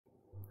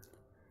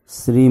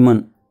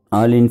Shriman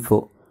all info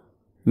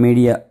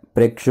media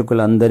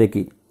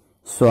ప్రేక్షకులందరికీ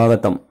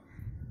స్వాగతం.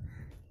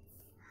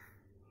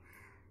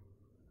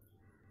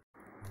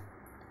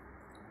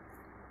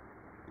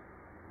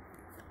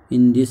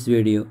 In this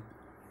video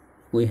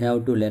we have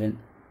to learn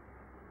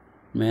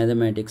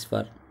mathematics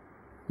for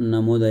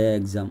Navodaya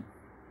exam.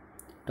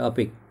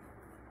 Topic: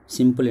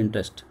 simple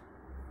interest.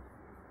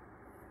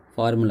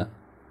 Formula: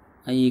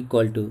 I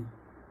equal to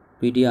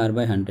PTR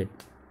by 100.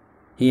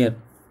 Here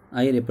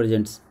I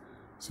represents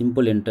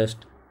simple interest,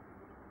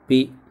 P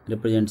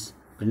represents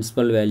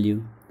principal value,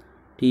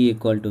 T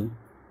equal to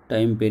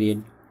time period,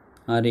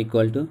 R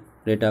equal to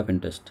rate of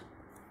interest.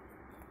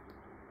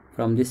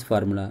 From this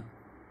formula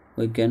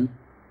we can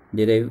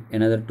derive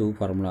another two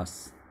formulas.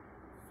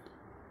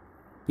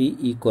 P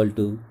equal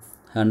to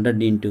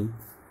 100 into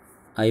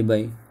I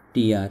by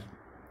TR,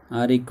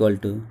 R equal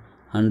to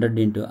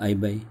 100 into I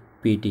by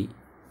PT,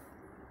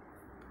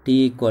 T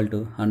equal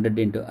to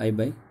 100 into I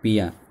by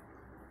PR.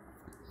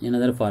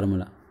 Another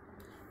formula: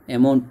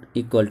 amount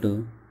equal to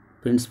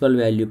principal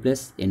value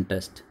plus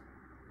interest.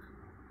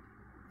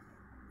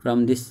 From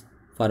this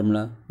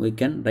formula we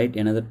can write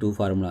another two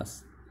formulas.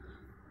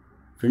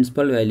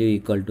 Principal value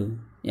equal to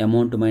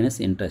amount minus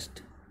interest,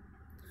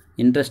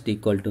 interest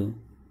equal to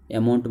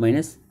amount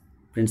minus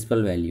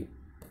principal value.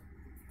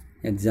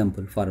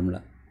 Example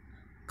formula: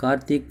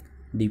 Karthik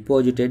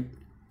deposited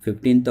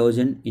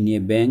 15,000 in a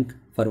bank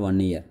for 1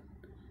 year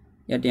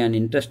at an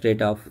interest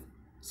rate of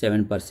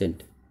 7%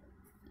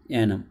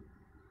 annum.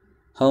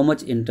 How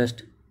much interest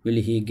will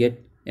he get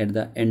at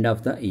the end of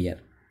the year?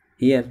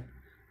 Here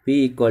P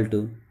equal to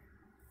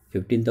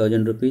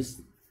 15,000 rupees,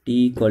 T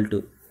equal to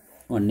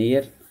 1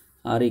 year,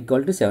 R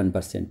equal to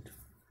 7%.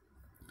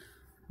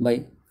 By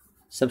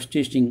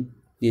substituting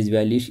these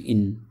values in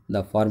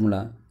the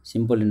formula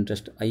simple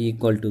interest, I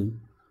equal to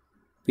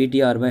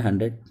PTR by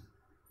 100,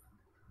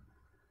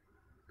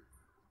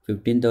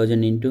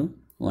 15,000 into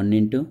 1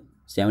 into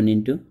 7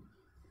 into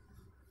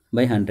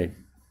by 100.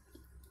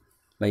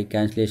 By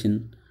cancellation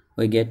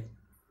we get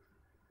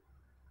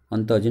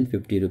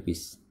 1050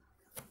 rupees.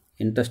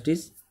 Interest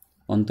is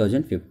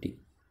 1050.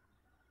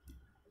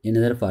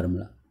 Another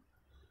formula: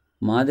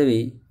 Madhavi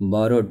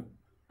borrowed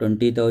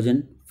 20,000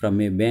 from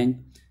a bank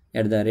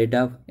at the rate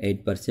of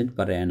 8%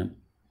 per annum.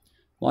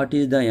 What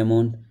is the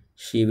amount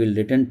she will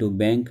return to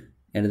bank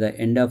at the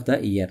end of the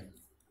year?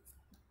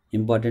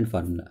 Important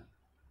formula.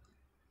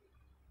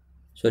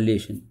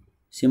 Solution: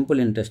 simple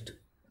interest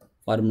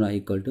formula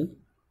equal to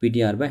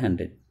PTR by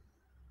 100.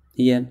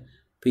 Here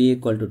P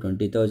equal to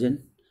 20,000,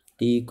 T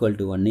equal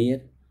to 1 year,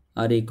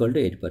 R equal to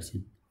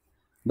 8%.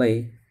 By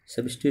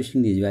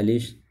substituting these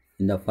values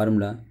in the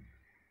formula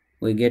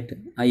we get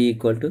I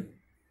equal to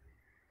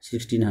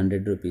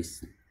 1600 rupees.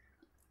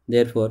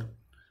 Therefore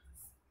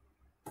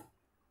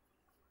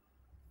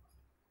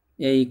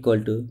A equal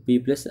to P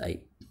plus I.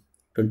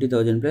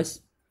 20,000 plus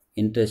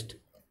interest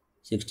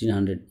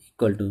 1600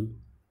 equal to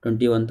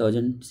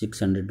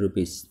 21,600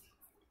 rupees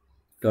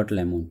total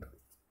amount.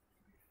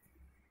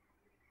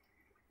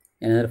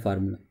 Another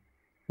formula: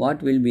 what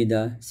will be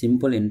the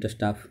simple interest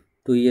of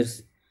 2 years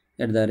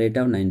at the rate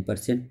of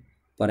 9%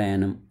 per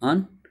annum on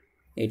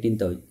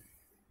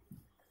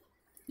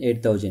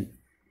 8,000?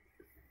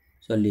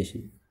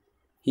 Solution: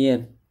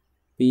 here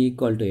P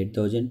equal to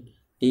 8,000,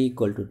 T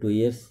equal to 2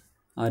 years,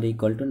 R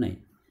equal to 9.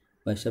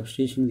 By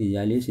substituting the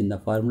values in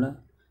the formula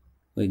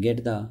we get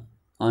the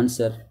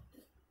answer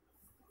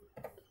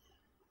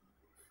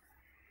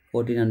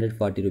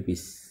 1440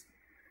 rupees.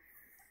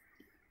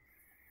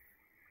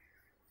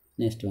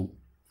 Next one: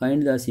 find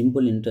the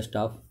simple interest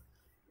of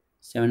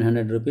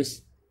 700 rupees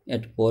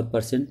at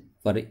 4%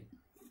 for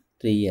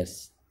 3 years.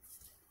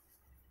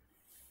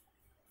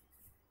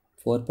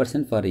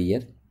 4% for a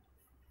year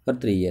for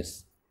 3 years.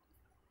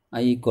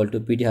 I equal to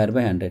PTR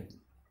by 100.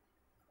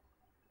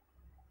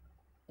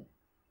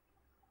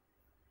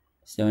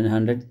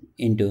 700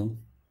 into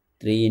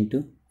 3 into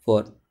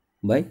 4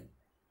 by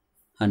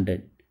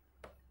 100.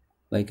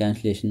 By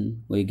cancellation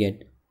we get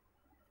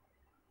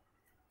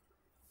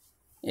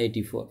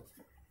 84.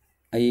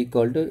 I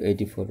equal to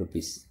 84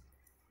 rupees.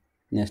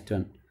 Next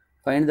one: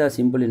 find the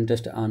simple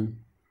interest on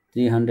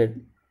 300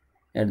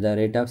 at the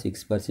rate of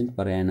 6%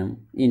 per annum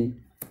in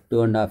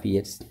 2.5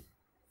 years.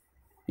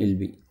 Will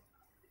be.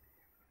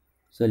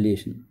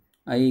 Solution: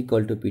 I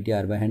equal to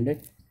PTR by 100.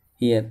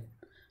 Here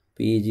P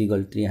is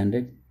equal to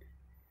 300,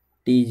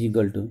 T is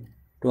equal to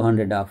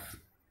 200 of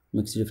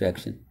mixed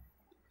fraction.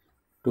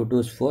 2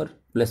 2 is 4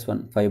 plus 1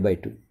 5 by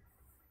 2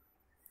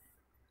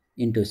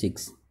 into 6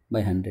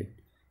 by 100.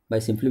 By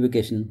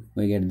simplification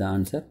we get the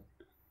answer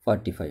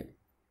 45.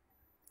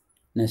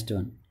 Next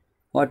one: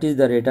 what is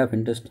the rate of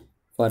interest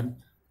for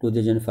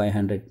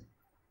 2,500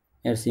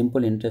 at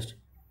simple interest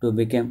to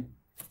become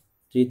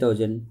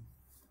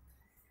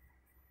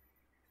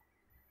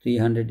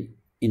 3,300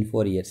 in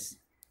 4 years?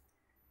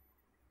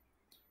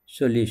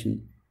 Solution: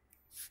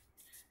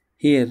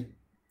 here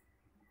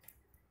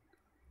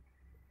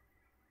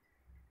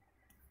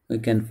we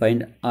can find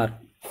R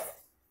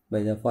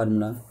by the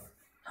formula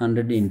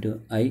 100 into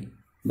I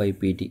by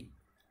PT.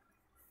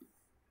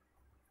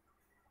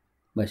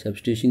 By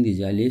substituting these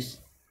values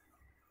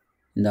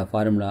in the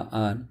formula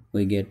R,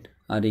 we get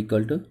R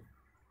equal to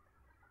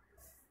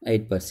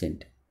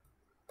 8%.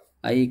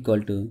 I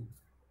equal to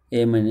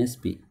A minus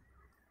B.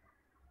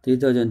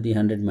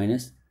 3300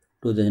 minus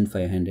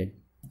 2500.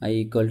 I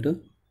equal to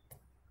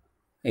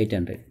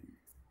 800.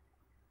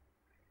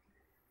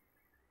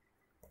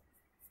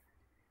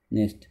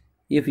 Next,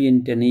 if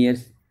in 10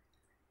 years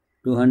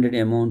 200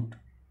 amount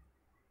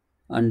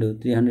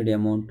and 300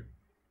 amount,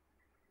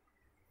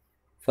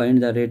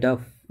 find the rate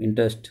of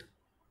interest.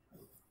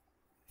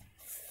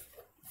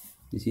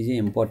 This is an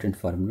important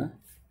formula.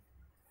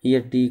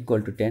 Here T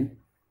equal to 10,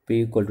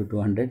 P equal to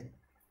 200,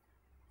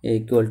 A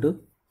equal to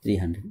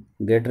 300.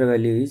 Greater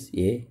value is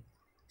A,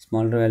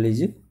 smaller value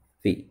is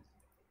P.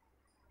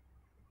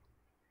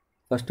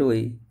 First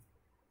we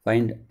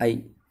find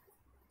I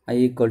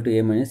equal to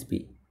A minus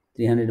P.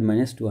 300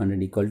 minus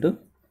 200 equal to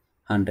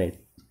 100.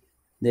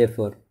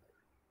 Therefore,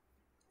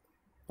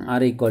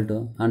 R equal to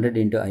 100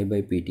 into I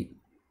by PT.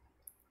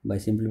 By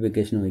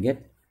simplification we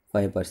get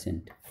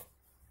 5%.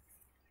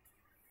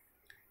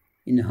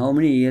 In how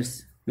many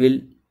years will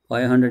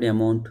 500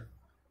 amount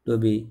to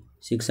be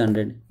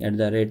 600 at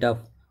the rate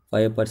of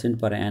 5%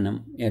 per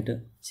annum at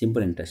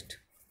simple interest?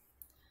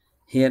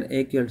 Here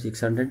A equal to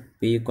 600,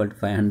 P equal to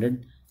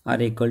 500,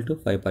 R equal to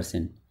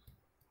 5%.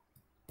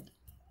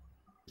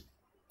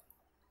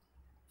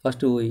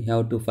 First we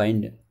have to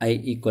find I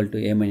equal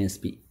to A minus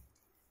B.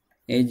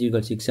 A is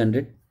equal to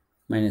 600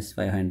 minus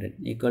 500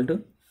 equal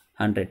to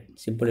 100.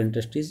 Simple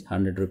interest is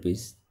 100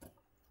 rupees.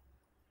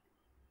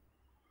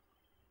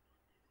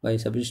 By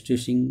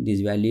substituting these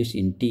values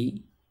in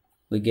T,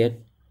 we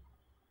get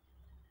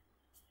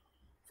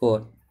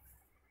 4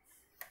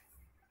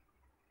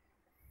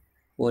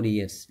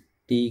 years.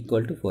 T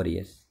equal to 4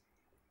 years.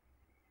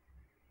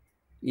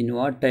 In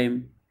what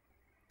time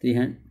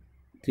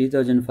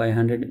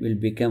 3500 will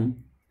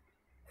become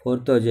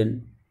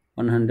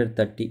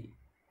 4130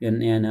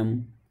 when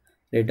annum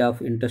rate of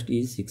interest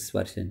is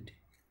 6%.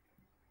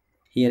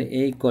 Here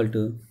A equal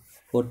to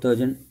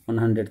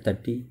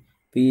 4130,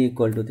 P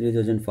equal to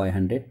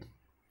 3500.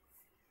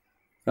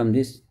 From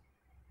this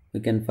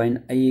we can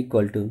find I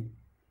equal to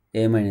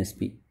A minus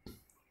P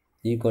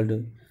equal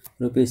to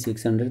rupees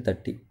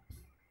 630.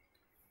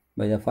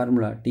 By the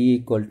formula T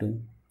equal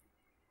to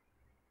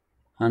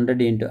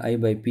 100 into I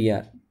by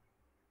PR.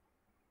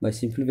 By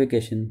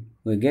simplification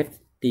we get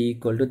T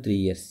equal to 3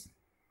 years.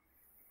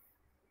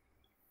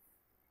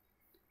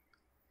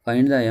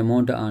 Find the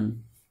amount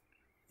on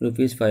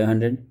rupees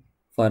 500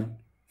 for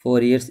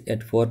 4 years at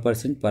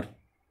 4% per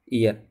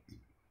year.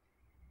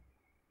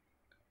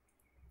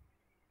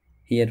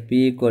 Here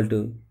P equal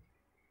to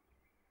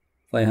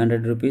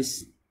 500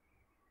 rupees,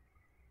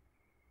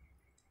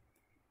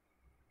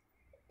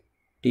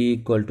 T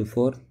equal to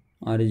 4,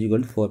 R is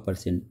equal to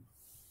 4%.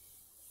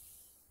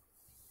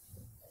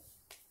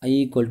 I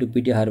equal to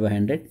PTR by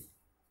 100.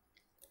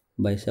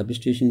 By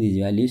substituting these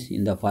values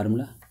in the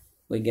formula,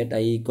 we get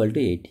I equal to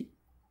 80.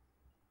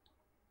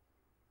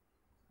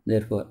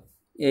 Therefore,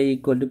 A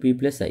equal to P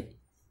plus I.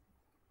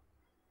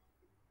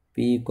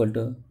 P equal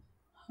to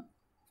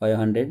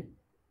 500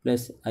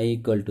 plus I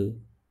equal to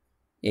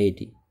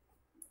 80.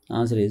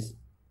 Answer is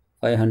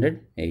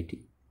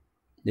 580.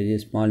 There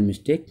is a small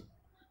mistake.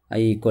 I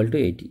equal to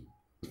 80.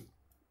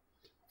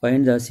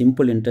 Find the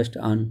simple interest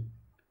on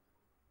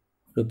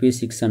rupees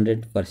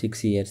 600 for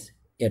 6 years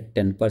at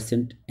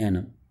 10%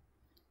 annum.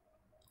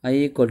 I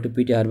equal to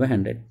PTR by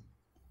 100.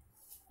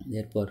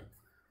 Therefore,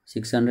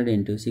 600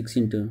 into 6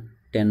 into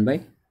 10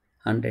 by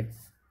 100.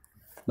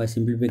 By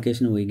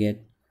simplification we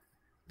get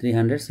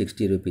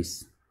 360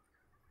 rupees.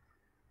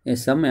 A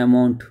sum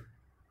amount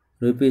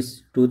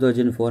rupees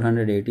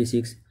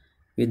 2486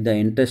 with the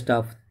interest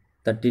of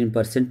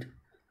 13%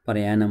 per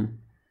annum.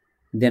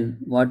 Then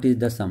what is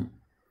the sum?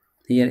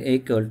 Here A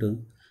equal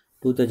to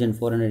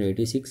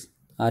 2486,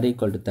 R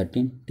equal to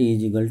 13, T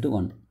is equal to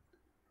 1.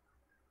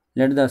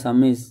 Let the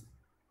sum is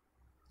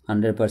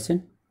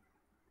 100%.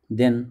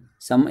 Then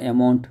sum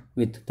amount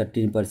with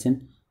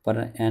 13%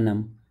 per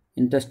annum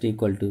interest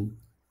equal to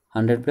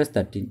 100 plus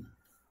 13,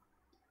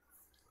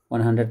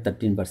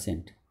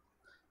 113%.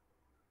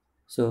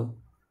 So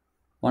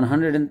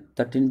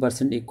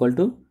 113% equal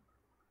to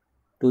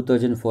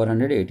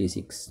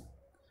 2486.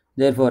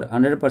 Therefore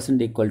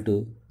 100% equal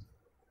to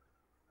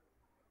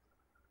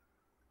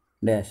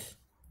dash.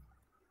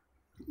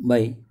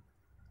 By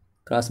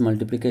cross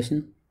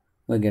multiplication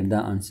we get the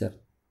answer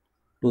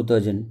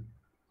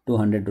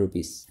 2200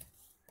 rupees.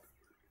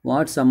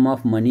 What sum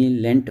of money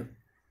lent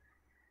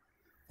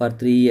for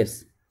 3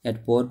 years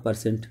at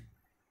 4%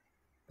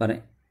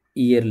 per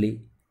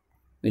yearly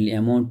will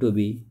amount to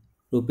be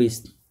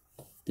rupees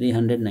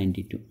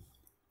 392.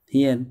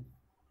 Here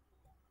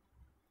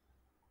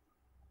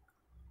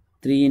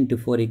 3 into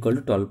 4 equal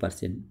to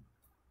 12%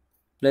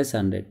 plus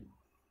 100.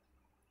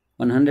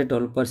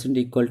 112%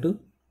 equal to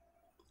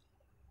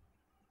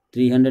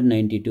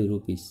 392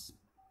 rupees.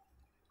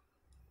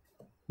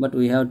 But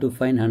we have to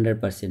find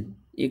 100%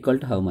 equal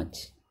to how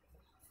much?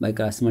 By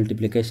cross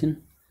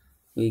multiplication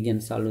we can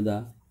solve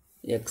the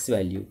x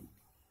value.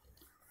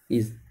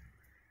 is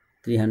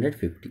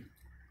 350.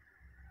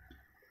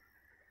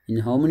 In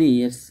how many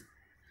years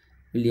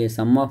will a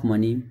sum of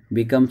money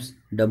becomes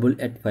double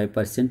at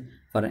 5%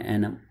 per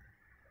annum?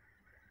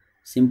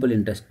 Simple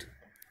interest.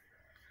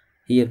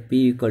 Here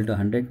P equal to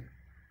 100,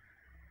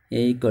 A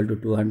equal to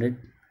 200,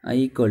 I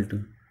equal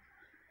to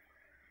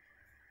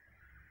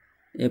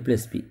A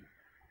plus P.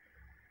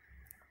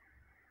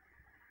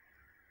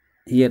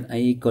 Here I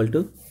equal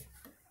to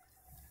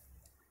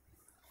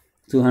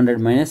 200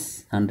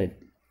 minus 100,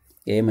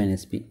 A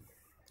minus P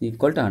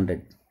equal to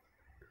 100.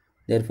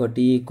 Therefore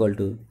T equal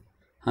to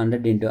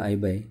 100 into I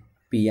by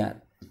PR.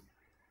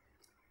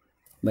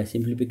 By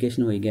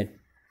simplification we get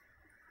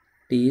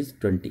T is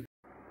 20.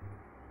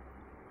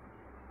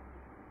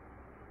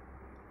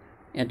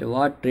 At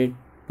what rate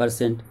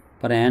percent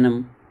per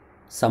annum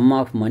sum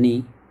of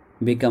money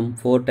become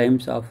 4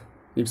 times of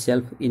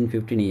itself in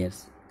 15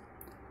 years?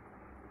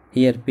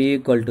 Here P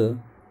equal to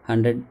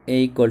 100,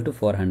 A equal to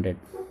 400.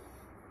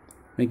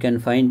 We can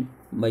find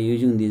by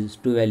using these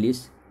two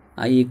values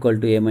I equal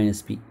to A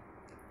minus P.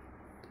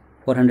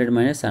 400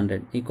 minus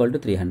 100 equal to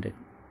 300.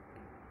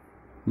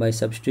 By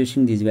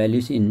substituting these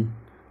values in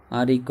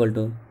R equal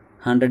to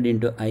 100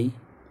 into I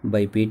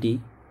by PT,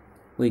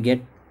 we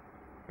get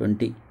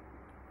 20.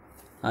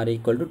 R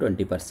equal to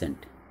 20%.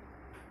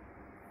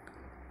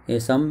 A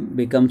sum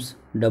becomes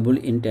double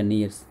in 10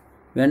 years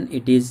when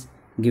it is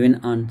given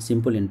on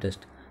simple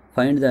interest.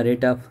 Find the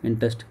rate of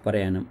interest per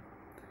annum.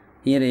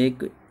 Here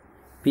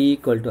P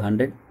equal to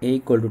 100, A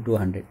equal to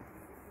 200.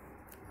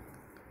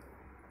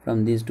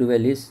 From these two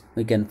values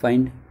we can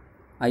find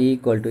I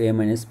equal to A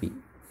minus P.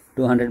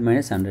 200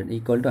 minus 100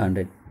 equal to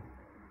 100.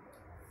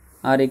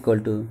 R equal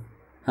to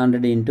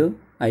 100 into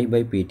I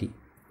by PT.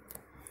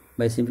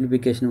 By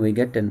simplification we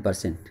get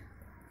 10%.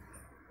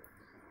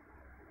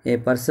 A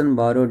person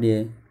borrowed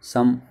a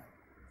sum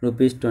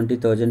rupees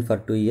 20,000 for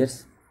 2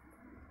 years.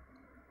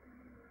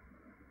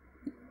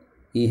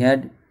 He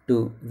had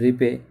to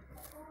repay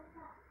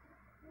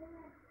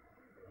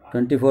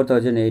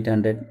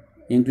 24,800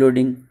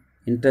 including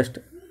interest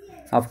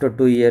after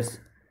 2 years.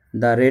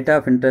 The rate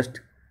of interest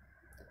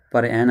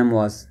per annum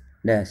was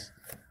dash.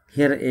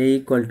 Here A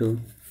equal to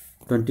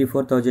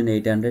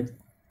 24,800,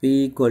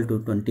 P equal to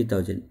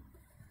 20,000.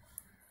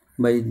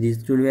 By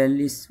these two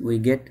values we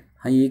get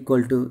I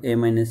equal to A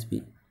minus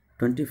P.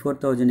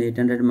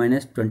 24,800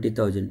 minus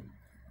 20,000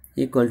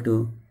 equal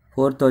to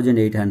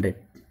 4,800.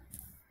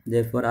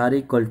 Therefore R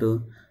equal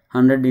to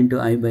 100 into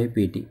I by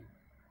PT.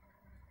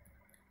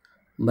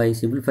 By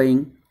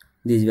simplifying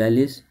these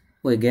values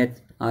we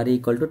get R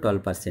equal to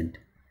 12%.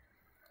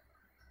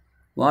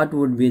 What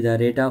would be the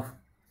rate of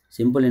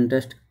simple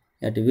interest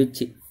at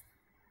which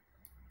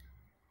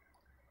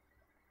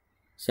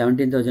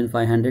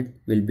 17,500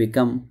 will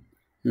become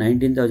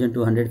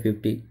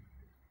 19,250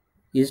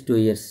 is 2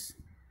 years.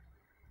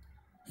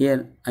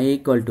 Here I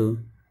equal to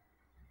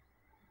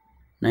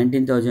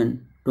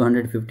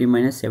 19,250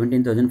 minus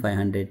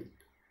 17,500,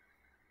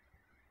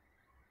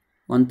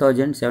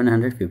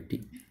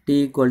 1,750.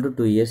 T equal to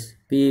 2 years,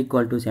 P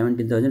equal to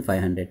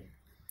 17,500.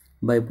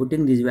 By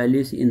putting these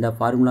values in the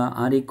formula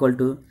R equal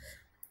to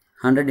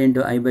 100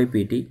 into I by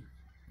PT,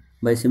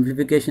 by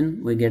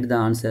simplification we get the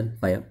answer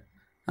 5.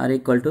 R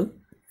equal to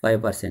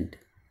 5%.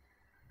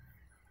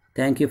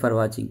 Thank you for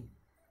watching.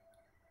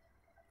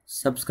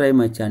 Subscribe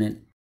my channel.